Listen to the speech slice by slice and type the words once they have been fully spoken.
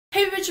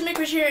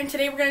Makers here, and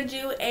today we're going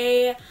to do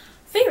a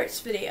favorites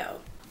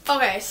video.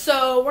 Okay,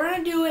 so we're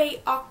going to do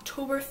a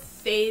October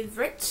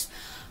favorites.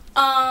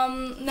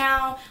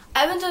 Now, I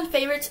haven't done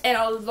favorites in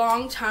a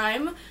long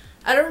time.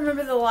 I don't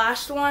remember the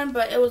last one,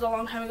 but it was a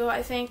long time ago,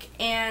 I think,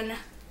 and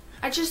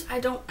I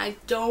don't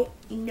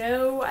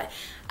know.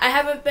 I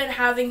haven't been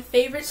having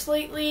favorites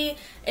lately.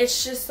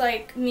 It's just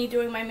like me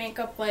doing my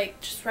makeup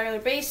like just regular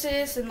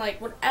basis and like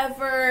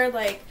whatever.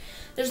 Like,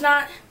 there's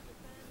not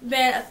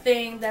been a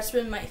thing that's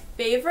been my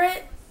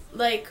favorite,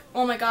 like,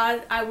 oh my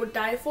god, I would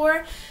die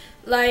for,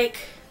 like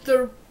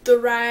the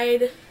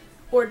ride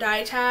or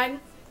die tag.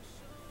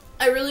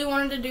 I really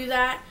wanted to do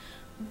that,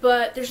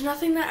 but there's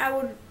nothing that I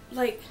would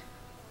like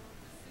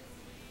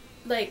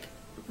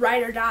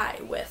ride or die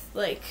with,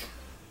 like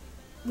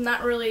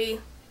not really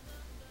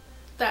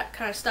that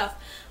kind of stuff.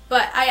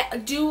 But I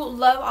do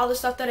love all the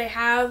stuff that I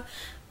have,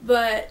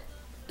 but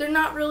they're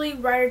not really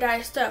ride or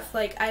die stuff.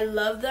 Like, I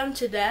love them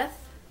to death,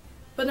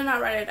 but they're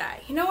not ride or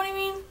die. You know what I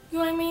mean? You know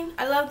what I mean?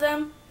 I love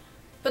them,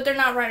 but they're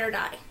not ride or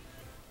die.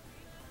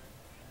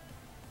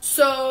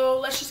 So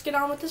let's just get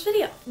on with this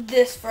video.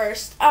 This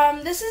first.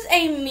 This is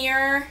a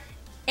mirror,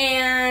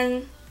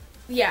 and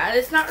yeah,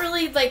 it's not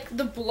really like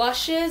the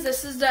blushes.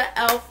 This is the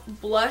e.l.f.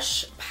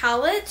 blush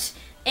palette,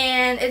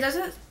 and it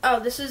doesn't.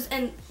 Oh, this is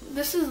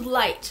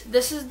light.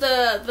 This is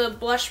the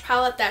blush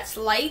palette that's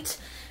light.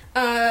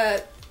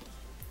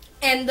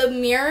 And the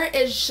mirror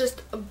is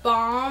just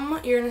balm.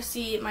 You're gonna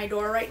see my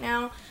door right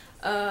now.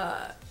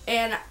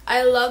 And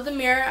I love the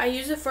mirror. I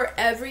use it for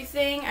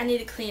everything. I need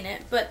to clean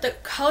it. But the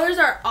colors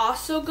are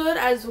also good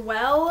as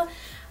well.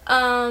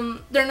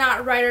 They're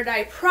not ride or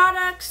die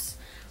products,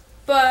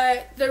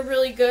 but they're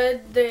really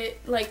good.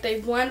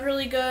 They blend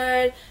really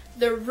good.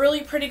 They're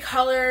really pretty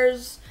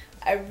colors.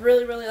 I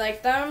really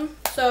like them.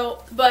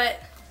 So,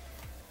 but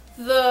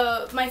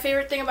my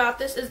favorite thing about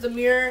this is the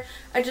mirror.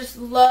 I just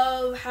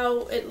love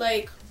how it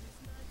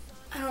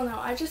I don't know,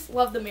 I just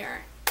love the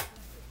mirror.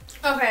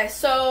 Okay,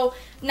 so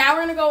now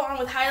we're going to go on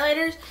with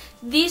highlighters.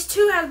 These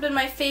two have been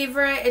my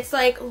favorite. It's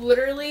like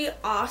literally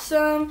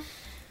awesome.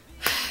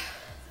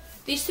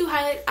 These two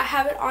highlights, I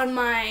have it on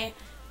my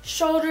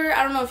shoulder.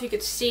 I don't know if you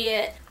could see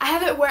it. I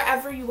have it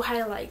wherever you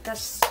highlight.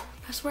 That's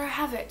where I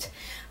have it.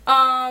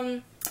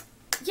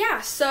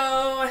 Yeah,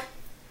 so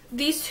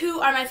these two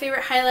are my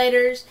favorite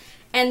highlighters,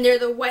 and they're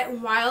the Wet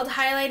n Wild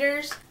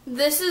highlighters.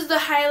 This is the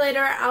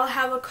highlighter I'll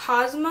have a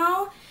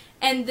Cosmo,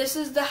 and this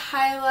is the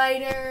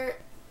highlighter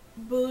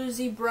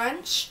Boozy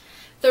Brunch.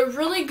 They're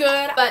really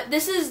good, but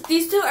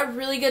these two are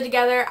really good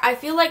together. I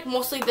feel like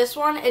mostly this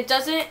one,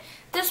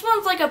 this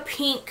one's like a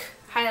pink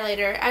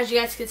highlighter, as you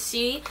guys can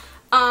see.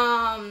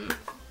 I'll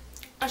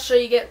show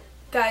you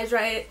guys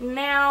right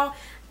now.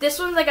 This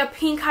one's like a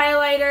pink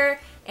highlighter,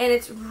 and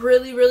it's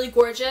really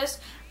gorgeous.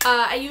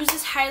 I use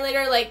this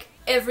highlighter like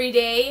every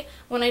day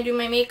when I do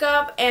my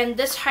makeup, and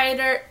this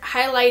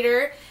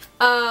highlighter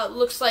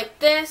looks like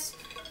this.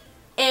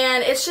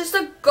 And it's just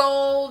a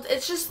gold.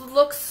 It just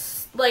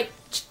looks like,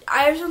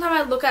 every time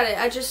I look at it,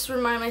 I just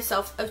remind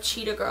myself of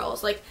Cheetah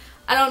Girls. Like,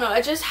 I don't know,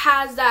 it just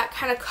has that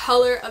kind of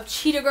color of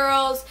Cheetah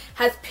Girls. It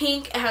has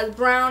pink, it has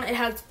brown, it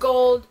has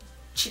gold.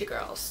 Cheetah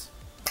Girls.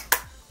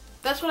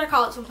 That's what I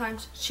call it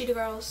sometimes, Cheetah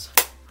Girls.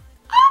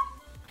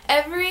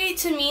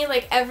 To me,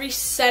 every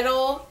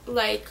subtle,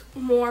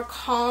 more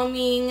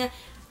calming,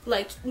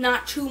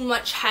 not too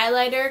much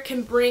highlighter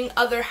can bring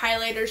other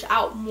highlighters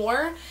out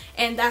more,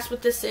 and that's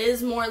what this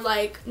is, more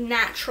like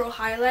natural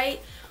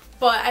highlight.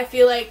 But I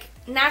feel like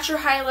natural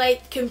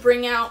highlight can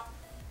bring out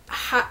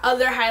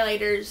other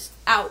highlighters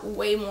out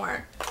way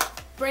more,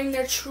 bring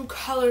their true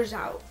colors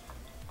out.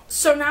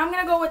 So now I'm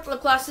gonna go with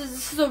lip glosses.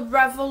 This is a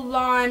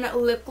Revlon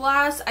lip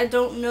gloss. I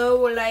don't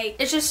know,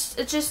 it's just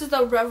a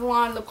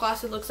Revlon lip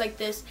gloss. It looks like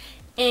this,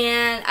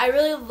 and I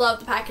really love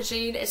the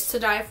packaging. It's to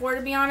die for,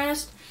 to be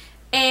honest.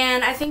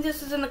 And I think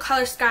this is in the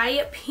color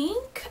Sky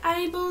Pink,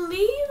 I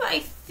believe. I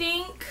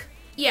think,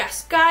 yeah,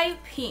 Sky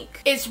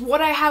Pink is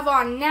what I have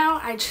on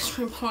now. I just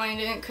been applying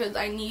it because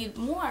I need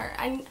more.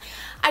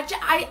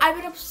 I've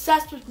been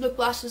obsessed with lip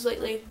glosses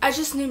lately. I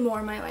just need more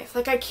in my life.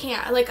 I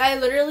can't. I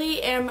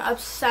literally am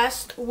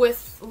obsessed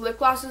with lip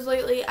glosses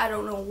lately. I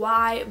don't know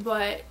why,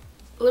 but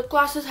lip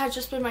glosses has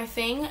just been my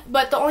thing.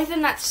 But the only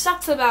thing that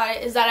sucks about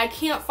it is that I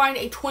can't find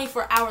a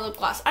 24-hour lip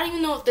gloss. I don't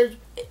even know if there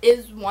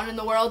is one in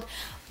the world.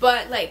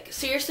 But,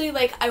 seriously,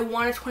 I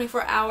want a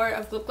 24-hour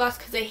of lip gloss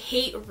because I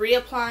hate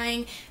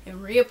reapplying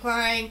and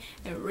reapplying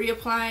and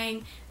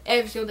reapplying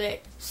every single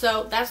day.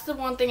 So, that's the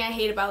one thing I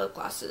hate about lip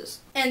glosses.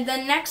 And the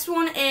next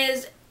one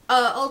is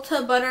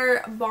ULTA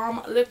Butter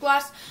Balm Lip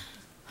Gloss.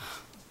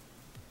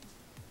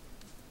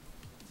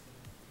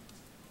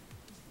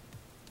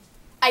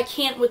 I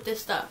can't with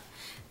this stuff.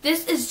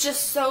 This is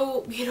just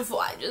so beautiful.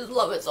 I just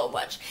love it so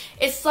much.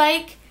 It's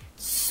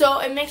so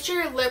it makes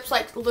your lips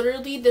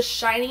literally the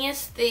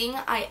shiniest thing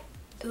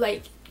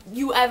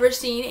you ever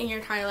seen in your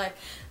entire life.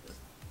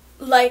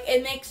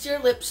 It makes your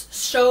lips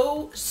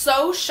so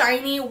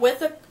shiny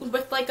with an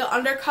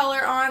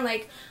undercolor on,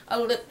 a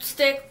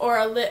lipstick or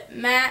a lip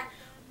matte,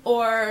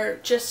 or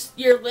just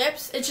your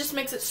lips. It just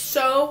makes it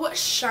so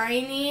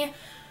shiny.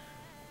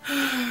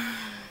 Then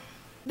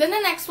the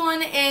next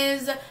one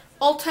is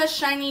ULTA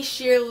Shiny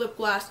Sheer Lip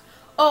Gloss.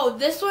 Oh,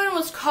 this one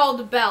was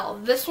called Belle.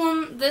 This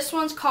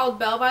one's called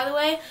Belle, by the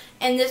way,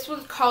 and this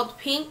one's called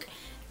Pink.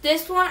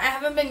 This one I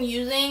haven't been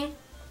using.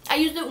 I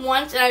used it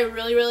once and I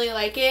really, really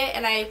like it,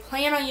 and I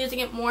plan on using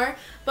it more,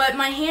 but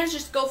my hands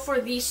just go for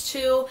these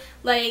two.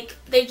 Like,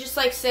 they just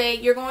like say,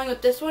 you're going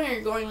with this one or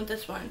you're going with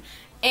this one.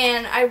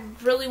 And I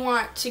really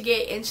want to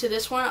get into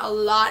this one a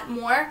lot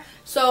more,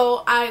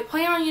 so I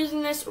plan on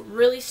using this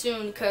really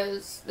soon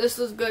because this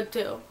is good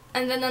too.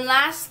 And then the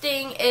last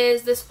thing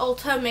is this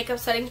ULTA makeup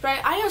setting spray.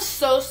 I am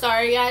so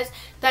sorry, guys,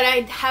 that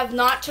I have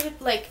not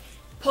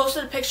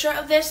posted a picture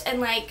of this and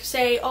like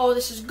say, oh,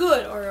 this is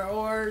good,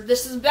 or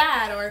this is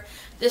bad, or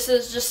this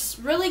is just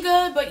really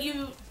good, but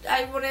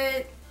I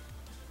wouldn't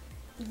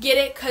get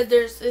it because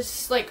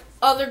there's like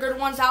other good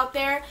ones out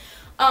there.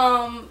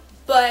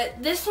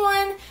 But this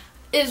one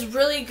is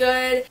really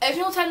good. Every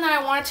single time that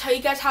I want to tell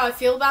you guys how I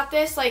feel about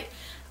this, like,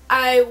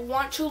 I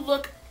want to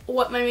look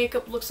what my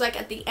makeup looks like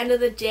at the end of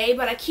the day,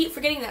 but I keep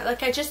forgetting that.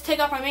 Like, I just take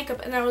off my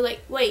makeup and I was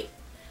like, wait,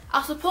 I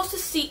was supposed to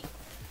see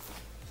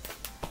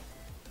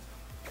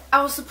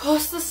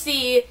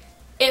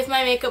if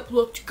my makeup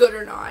looked good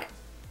or not,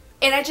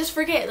 and I just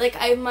forget. Like,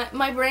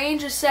 my brain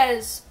just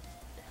says,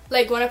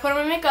 like, when I put on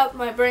my makeup,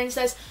 my brain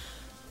says,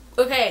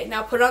 okay,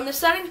 now put on the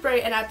setting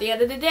spray, and at the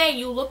end of the day,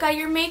 you look at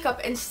your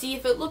makeup and see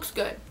if it looks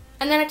good.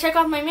 And then I take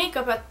off my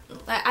makeup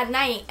at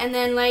night, and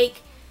then,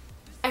 like,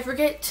 I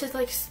forget to,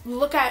 like,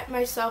 look at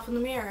myself in the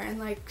mirror and,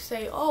 like,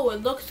 say, oh,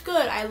 it looks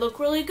good, I look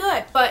really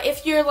good. But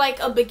if you're, like,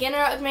 a beginner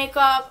at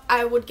makeup,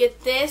 I would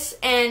get this,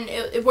 and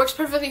it works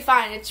perfectly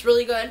fine. It's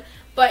really good.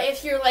 But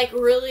if you're, like,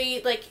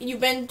 really, like, you've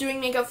been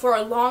doing makeup for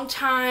a long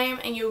time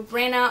and you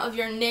ran out of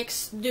your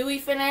NYX Dewy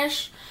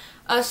Finish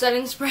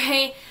setting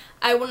spray,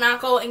 I would not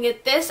go and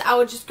get this. I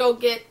would just go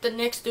get the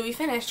NYX Dewy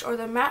Finish or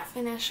the Matte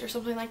Finish or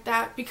something like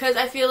that, because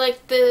I feel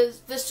like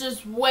this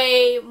is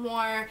way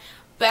more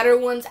better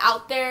ones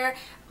out there,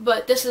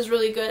 but this is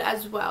really good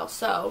as well.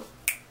 So,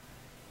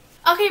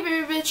 okay,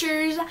 baby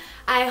bitchers,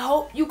 I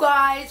hope you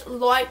guys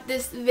liked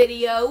this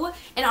video,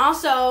 and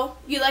also,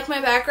 you like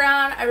my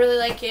background. I really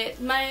like it.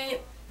 My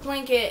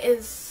blanket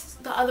is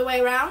the other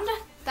way around.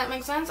 That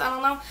makes sense? I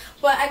don't know,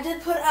 but I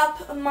did put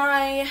up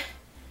my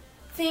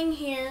thing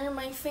here,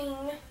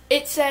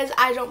 it says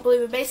I don't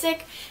believe in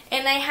basic,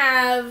 and I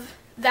have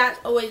that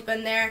always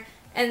been there,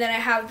 and then I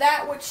have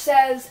that which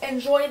says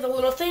enjoy the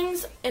little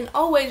things, and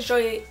always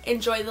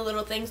enjoy the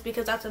little things,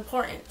 because that's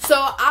important. So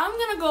I'm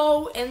gonna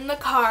go in the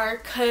car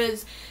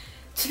because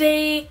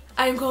today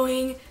I'm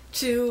going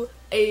to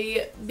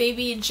a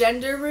baby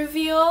gender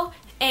reveal,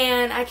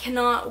 and I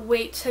cannot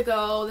wait to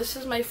go. This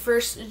is my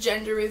first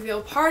gender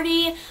reveal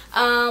party.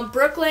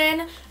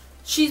 Brooklyn,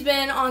 she's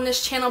been on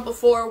this channel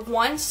before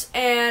once,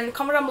 and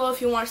comment down below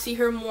if you want to see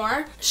her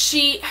more.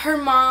 Her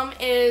mom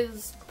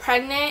is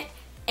pregnant,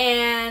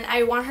 and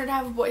I want her to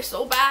have a boy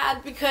so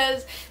bad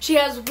because she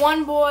has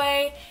one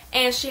boy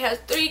and she has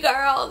 3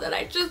 girls, and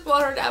I just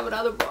want her to have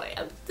another boy.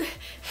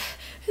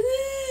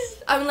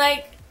 I'm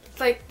like,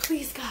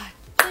 please God,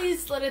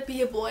 please let it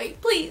be a boy,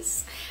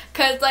 please.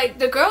 Cause like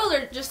the girls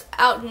are just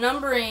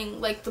outnumbering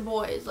like the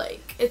boys.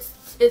 Like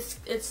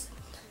it's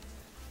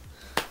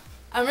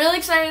I'm really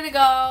excited to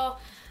go.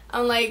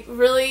 I'm like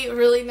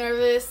really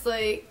nervous.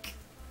 Like,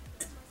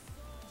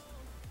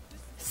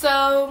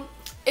 so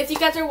if you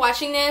guys are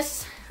watching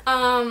this,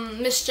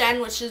 Miss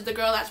Jen, which is the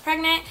girl that's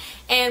pregnant,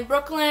 and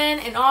Brooklyn,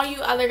 and all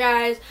you other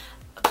guys,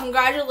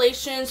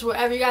 congratulations,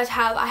 whatever you guys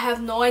have. I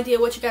have no idea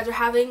what you guys are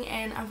having,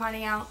 and I'm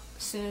finding out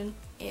soon.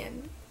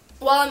 And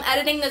while I'm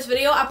editing this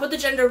video, I put the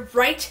gender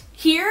right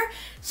here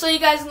so you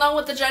guys know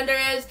what the gender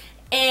is,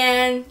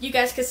 and you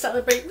guys can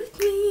celebrate with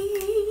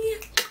me.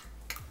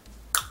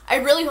 I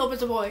really hope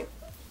it's a boy.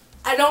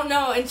 I don't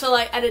know until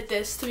I edit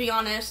this, to be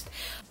honest.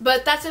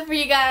 But that's it for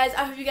you guys.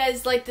 I hope you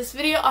guys like this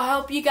video. I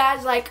hope you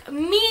guys like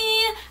me,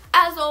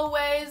 as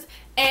always.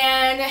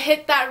 And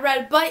hit that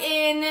red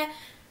button,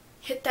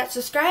 hit that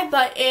subscribe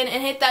button,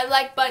 and hit that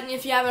like button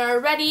if you haven't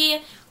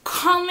already.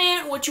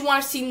 Comment what you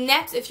want to see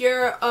next if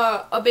you're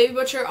a baby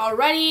butcher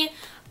already.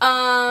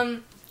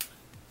 But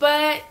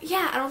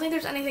yeah, I don't think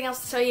there's anything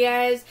else to tell you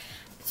guys.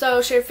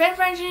 So share with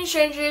friends and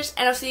strangers,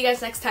 and I'll see you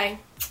guys next time.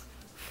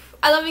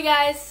 I love you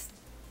guys.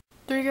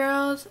 3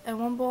 girls and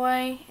 1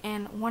 boy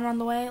and 1 on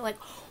the way. Like,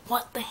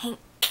 what the heck?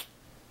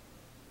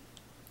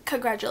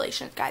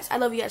 Congratulations, guys. I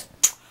love you guys.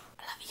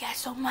 I love you guys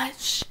so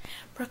much.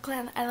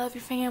 Brooklyn, I love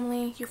your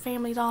family. Your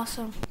family's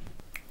awesome.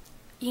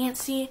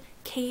 Yancy,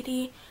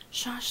 Katie,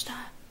 Shasta.